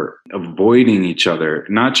are avoiding each other,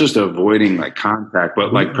 not just avoiding like contact,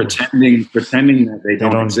 but like pretending that they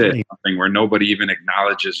don't exist. Something where nobody even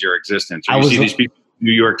acknowledges your existence. Or you see these people in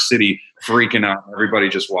New York City freaking out. Everybody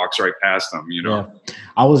just walks right past them, Yeah.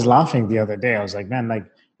 I was laughing the other day. I was like, man, like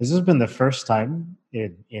this has been the first time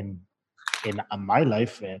in my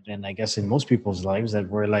life, and I guess in most people's lives, that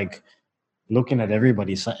we're like looking at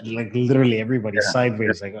everybody, like literally everybody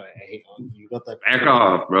sideways, like, hey, you got that? Back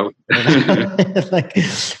off, bro. Like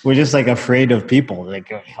we're just like afraid of people.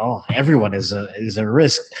 Like, oh, everyone is a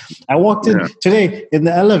risk. I walked in today in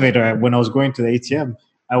the elevator when I was going to the ATM.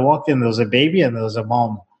 I walked in. There was a baby and there was a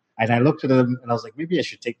mom, and I looked at them and I was like, maybe I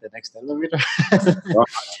should take the next elevator.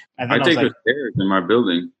 And then I take the stairs in my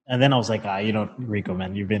building. And then I was like, Rico,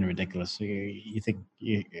 man, you've been ridiculous. You think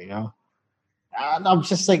you know? And I'm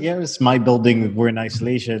just like, it's my building. We're in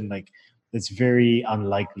isolation. Like, it's very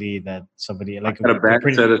unlikely that somebody like I got a back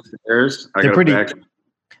set of stairs. They're pretty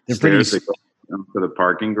to the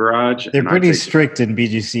parking garage. They're pretty strict in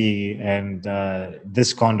BGC and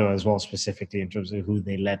this condo as well, specifically in terms of who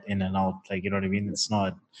they let in and out. Like, you know what I mean? It's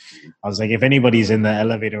not. I was like, if anybody's in the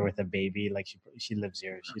elevator with a baby, like she lives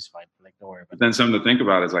here, she's fine. Like, don't worry about it. Then something to think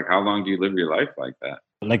about is like, how long do you live your life like that?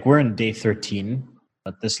 Like, we're in day 13.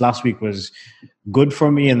 But this last week was good for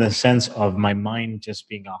me in the sense of my mind just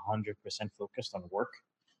being 100% focused on work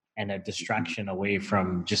and a distraction away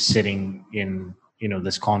from just sitting in,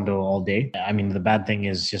 this condo all day. I mean, the bad thing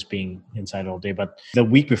is just being inside all day. But the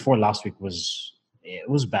week before last week was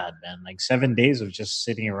bad, man. Like 7 days of just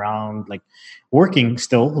sitting around, like working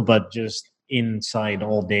still, but just inside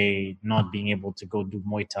all day, not being able to go do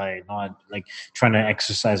Muay Thai, not like trying to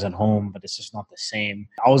exercise at home, but it's just not the same.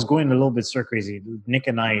 I was going a little bit stir crazy. Nick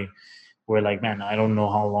and I were like, man, I don't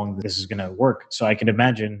know how long this is going to work. So I can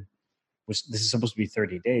imagine this is supposed to be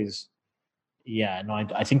 30 days. Yeah, no,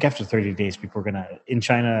 I think after 30 days, people are going to, in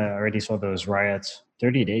China, I already saw those riots.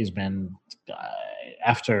 30 days, man.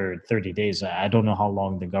 After 30 days, I don't know how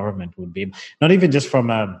long the government would be. Not even just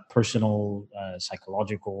from a personal,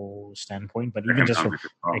 psychological standpoint, but even just from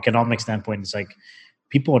economic standpoint. It's like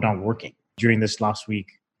people are not working. During this last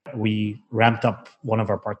week, we ramped up one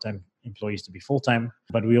of our part-time employees to be full-time,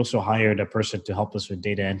 but we also hired a person to help us with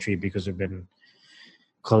data entry because we've been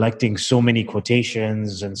collecting so many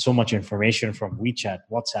quotations and so much information from WeChat,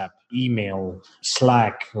 WhatsApp, email,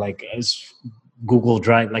 Slack, like as Google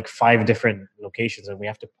Drive, like 5 different locations, and we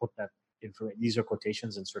have to put that information. These are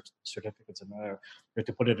quotations and certificates, and we have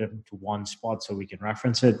to put it into one spot so we can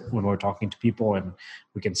reference it when we're talking to people, and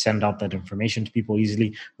we can send out that information to people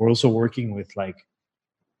easily. We're also working with like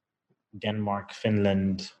Denmark,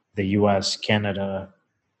 Finland, the US, Canada,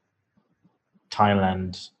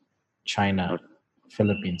 Thailand, China,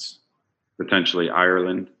 Philippines, potentially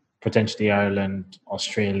Ireland,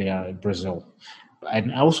 Australia, Brazil.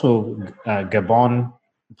 And also Gabon,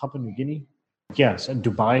 Papua New Guinea. Yes, and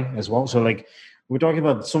Dubai as well. So like we're talking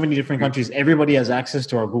about so many different countries. Everybody has access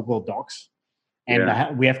to our Google Docs,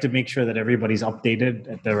 and we have to make sure that everybody's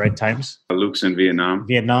updated at the right times. Luke's in Vietnam.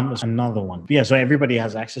 Vietnam is another one. Yeah, so everybody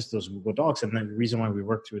has access to those Google Docs, and then the reason why we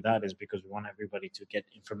work through that is because we want everybody to get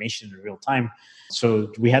information in real time.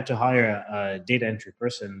 So we had to hire a data entry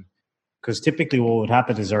person, because typically what would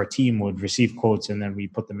happen is our team would receive quotes and then we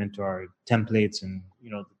put them into our templates, and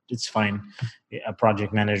it's fine. A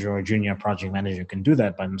project manager or a junior project manager can do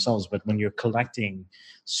that by themselves. But when you're collecting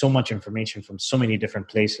so much information from so many different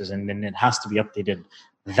places, and then it has to be updated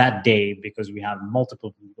that day because we have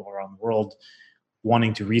multiple people around the world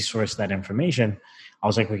wanting to resource that information, I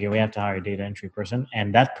was like, okay, we have to hire a data entry person.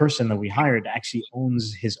 And that person that we hired actually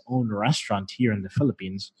owns his own restaurant here in the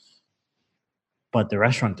Philippines, but the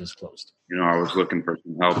restaurant is closed. I was looking for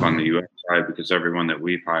some help on the US side because everyone that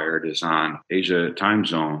we've hired is on Asia time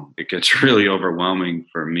zone. It gets really overwhelming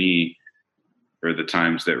for me for the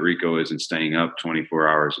times that Rico isn't staying up 24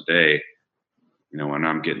 hours a day. When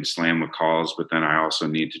I'm getting slammed with calls, but then I also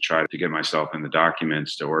need to try to get myself in the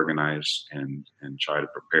documents to organize and try to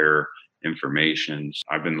prepare information.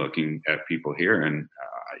 I've been looking at people here, and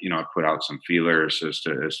I put out some feelers as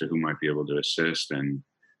to who might be able to assist. And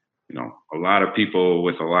a lot of people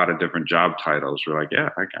with a lot of different job titles were like, yeah,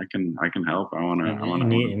 I can help. I want to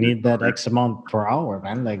need that X amount per hour,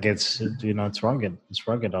 man. Like it's rugged. It's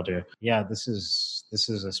rugged out here. Yeah, this is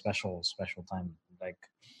a special time. Like,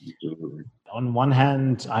 absolutely. On one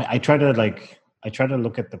hand, I try to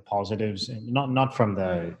look at the positives, and not from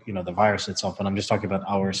the the virus itself, but I'm just talking about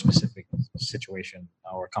our specific situation,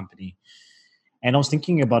 our company. And I was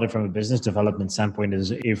thinking about it from a business development standpoint, is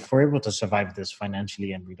if we're able to survive this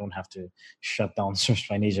financially and we don't have to shut down Search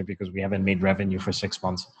Fine Asia because we haven't made revenue for 6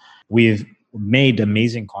 months, we've made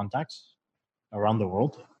amazing contacts around the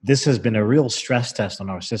world. This has been a real stress test on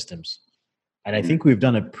our systems. And I think we've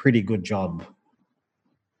done a pretty good job.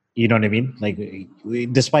 You know what I mean? Like,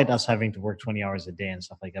 despite us having to work 20 hours a day and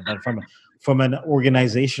stuff like that, but from an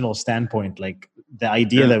organizational standpoint, like the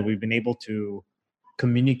idea that we've been able to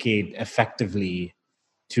communicate effectively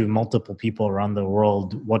to multiple people around the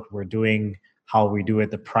world what we're doing, how we do it,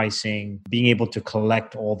 the pricing, being able to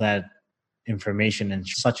collect all that information in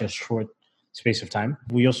such a short space of time.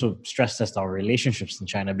 We also stress test our relationships in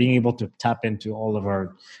China, being able to tap into all of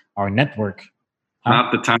our network.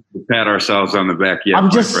 Not the time to pat ourselves on the back yet. I'm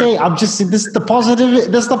just saying this is the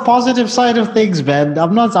positive side of things, man.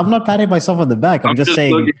 I'm not patting myself on the back. I'm just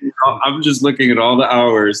saying. Looking at all the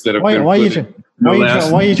hours that have been why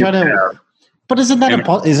are you trying to? But isn't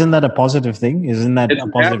that a positive thing? Isn't that a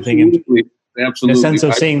positive thing? Absolutely. In the sense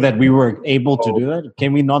of saying that we were able to do that,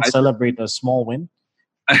 can we not celebrate a small win?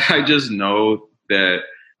 I just know that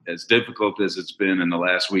as difficult as it's been in the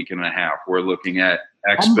last week and a half, we're looking at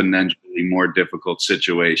exponentially more difficult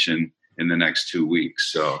situation in the next 2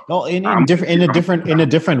 weeks. So, well, in a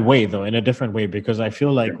different way, because I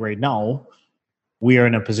feel like right now we are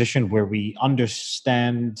in a position where we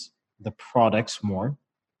understand the products more,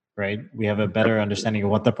 right? We have a better understanding of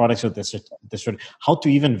what the products are, how to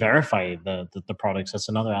even verify the products. That's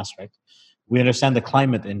another aspect. We understand the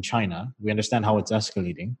climate in China. We understand how it's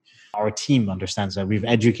escalating. Our team understands that. We've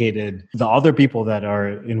educated the other people that are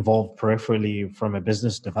involved peripherally from a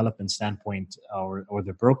business development standpoint, or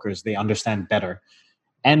the brokers. They understand better.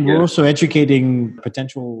 And we're also educating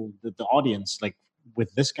the audience, like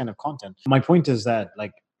with this kind of content. My point is that,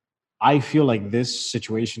 like, I feel like this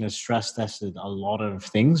situation has stress tested a lot of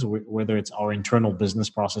things, whether it's our internal business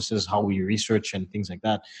processes, how we research and things like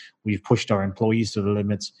that. We've pushed our employees to the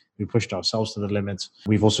limits. We pushed ourselves to the limits.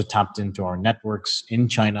 We've also tapped into our networks in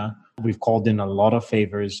China. We've called in a lot of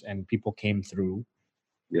favors and people came through.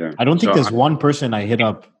 Yeah. I don't think there's one person I hit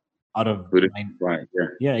up out of right.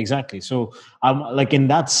 Yeah, exactly. So I'm like, in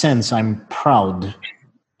that sense, I'm proud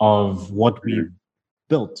of what we've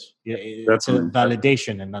built. It's a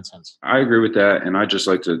validation in that sense. I agree with that. And I just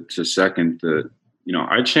like to second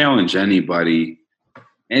I challenge anybody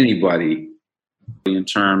in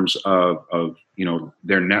terms of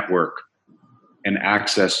their network and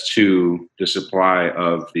access to the supply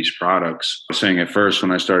of these products. I was saying at first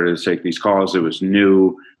when I started to take these calls, it was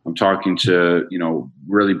new. I'm talking to,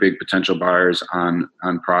 really big potential buyers on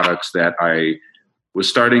products that I was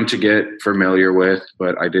starting to get familiar with,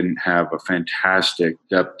 but I didn't have a fantastic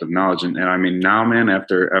depth of knowledge. And I mean, now, man,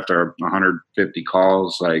 after 150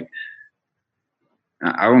 calls, like,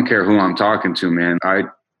 I don't care who I'm talking to, man. I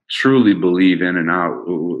truly believe in and out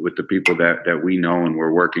with the people that we know and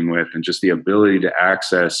we're working with, and just the ability to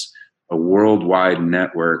access a worldwide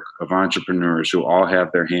network of entrepreneurs who all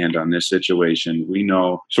have their hand on this situation. We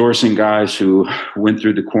know sourcing guys who went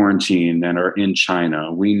through the quarantine and are in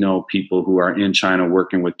China. We know people who are in China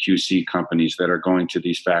working with QC companies that are going to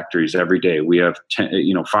these factories every day. We have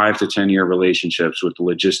 5 to 10 year relationships with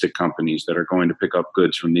logistic companies that are going to pick up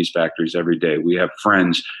goods from these factories every day. We have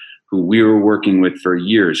friends who we were working with for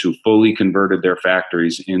years who fully converted their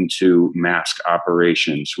factories into mask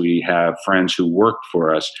operations. We have friends who worked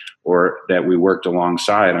for us or that we worked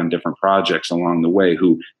alongside on different projects along the way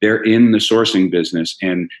who they're in the sourcing business,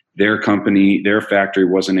 and their company, their factory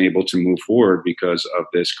wasn't able to move forward because of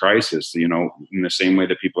this crisis. In the same way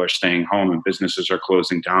that people are staying home and businesses are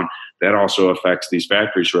closing down, that also affects these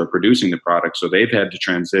factories who are producing the product. So they've had to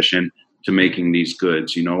transition to making these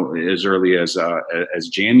goods, as early as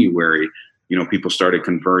January, people started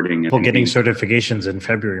converting. People getting certifications in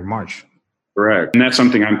February, March. Correct. And that's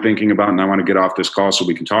something I'm thinking about, and I want to get off this call so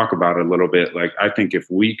we can talk about it a little bit. Like, I think if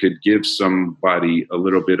we could give somebody a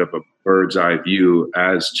little bit of a bird's eye view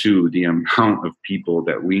as to the amount of people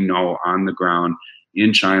that we know on the ground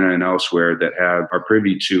in China and elsewhere that are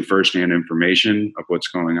privy to firsthand information of what's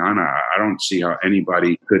going on, I don't see how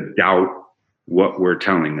anybody could doubt what we're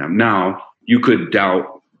telling them. Now, you could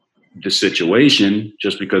doubt the situation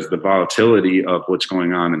just because the volatility of what's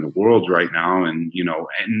going on in the world right now. And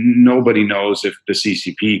nobody knows if the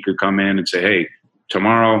CCP could come in and say, hey,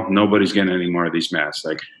 tomorrow, nobody's getting any more of these masks.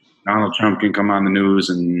 Like, Donald Trump can come on the news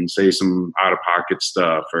and say some out of pocket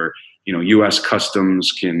stuff, or, US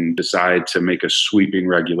Customs can decide to make a sweeping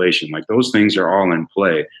regulation. Like, those things are all in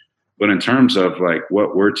play. But in terms of like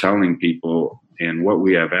what we're telling people and what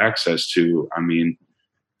we have access to, I mean,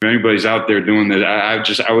 if anybody's out there doing that,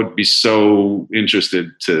 I would be so interested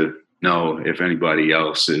to know if anybody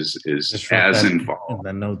else is as involved in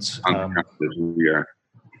the notes as we are.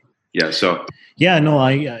 Yeah. So. Yeah. No.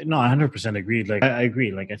 I 100% agree. Like, I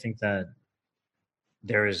agree. Like, I think that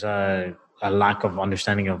there is a lack of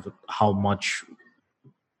understanding of how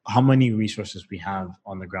many resources we have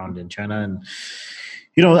on the ground in China. And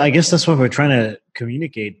I guess that's what we're trying to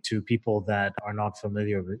communicate to people that are not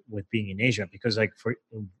familiar with being in Asia, because like for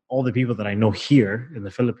all the people that I know here in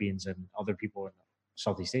the Philippines and other people in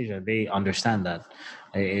Southeast Asia, they understand that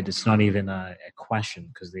it's not even a question,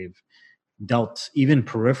 because they've dealt even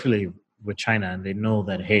peripherally with China, and they know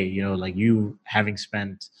that, hey, like, you having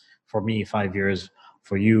spent, for me, 5 years,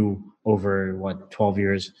 for you over 12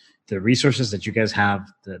 years, the resources that you guys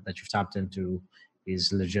have that you've tapped into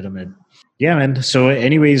is legitimate. Yeah, man. So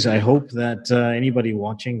anyways, I hope that anybody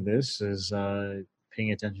watching this is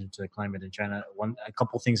paying attention to the climate in China. A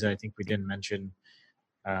couple things that I think we didn't mention,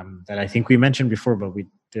 that I think we mentioned before, but we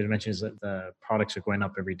didn't mention, is that the products are going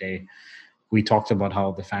up every day. We talked about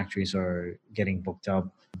how the factories are getting booked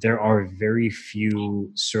up. There are very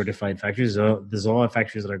few certified factories. There's a lot of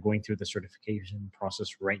factories that are going through the certification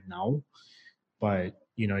process right now, but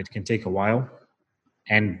it can take a while.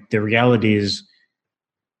 And the reality is,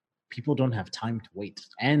 people don't have time to wait.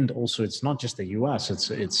 And also, it's not just the US,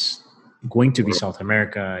 it's going to be South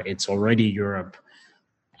America. It's already Europe,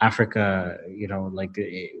 Africa,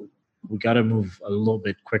 we got to move a little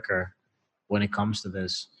bit quicker when it comes to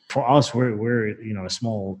this. For us, we're a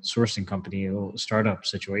small sourcing company, a little startup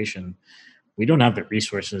situation. We don't have the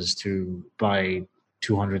resources to buy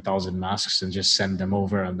 200,000 masks and just send them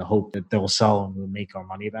over and the hope that they'll sell and we'll make our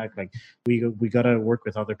money back. Like, we got to work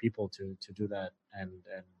with other people to do that. And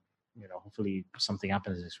hopefully something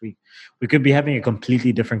happens this week. We could be having a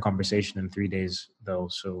completely different conversation in 3 days, though.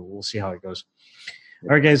 So we'll see how it goes. All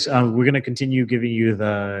right, guys, we're going to continue giving you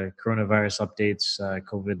the coronavirus updates,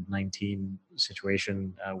 COVID-19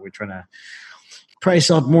 situation. We're trying to price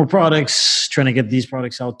out more products, trying to get these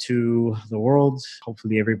products out to the world.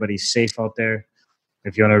 Hopefully everybody's safe out there.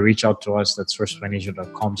 If you want to reach out to us, that's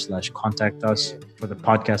sourcefinasia.com/contact us. For the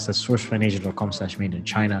podcast, that's sourcefinasia.com/made in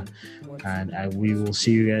China. And we will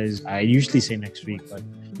see you guys. I usually say next week, but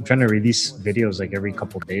I'm trying to release videos like every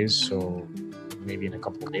couple of days. So maybe in a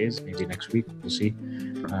couple of days, maybe next week, we'll see.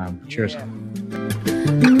 Cheers.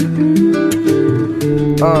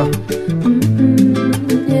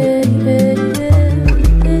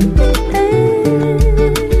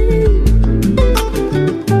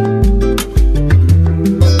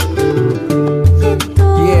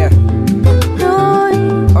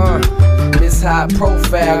 High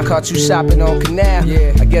profile, caught you shopping on Canal.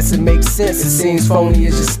 I guess it makes sense, it seems phony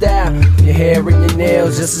as your style. Your hair and your nails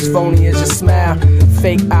smiles just as phony as your smile.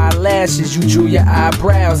 Fake eyelashes, you drew your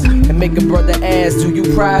eyebrows and make a brother ask, do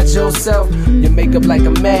you pride yourself? Your makeup like a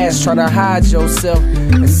mask, trying to hide yourself.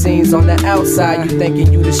 It seems on the outside you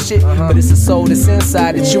thinking you the shit, but it's a soul that's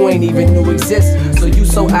inside that you ain't even knew exist. So you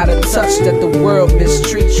so out of touch that the world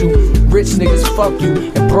mistreats you. Rich niggas fuck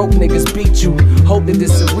you and broke niggas beat you. Hope that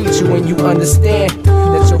this will reach you when you understand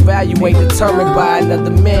that your value ain't determined by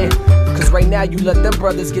another man. Cause right now you let them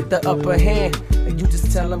brothers get the upper hand, and you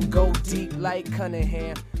just tell them go deep like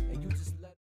Cunningham.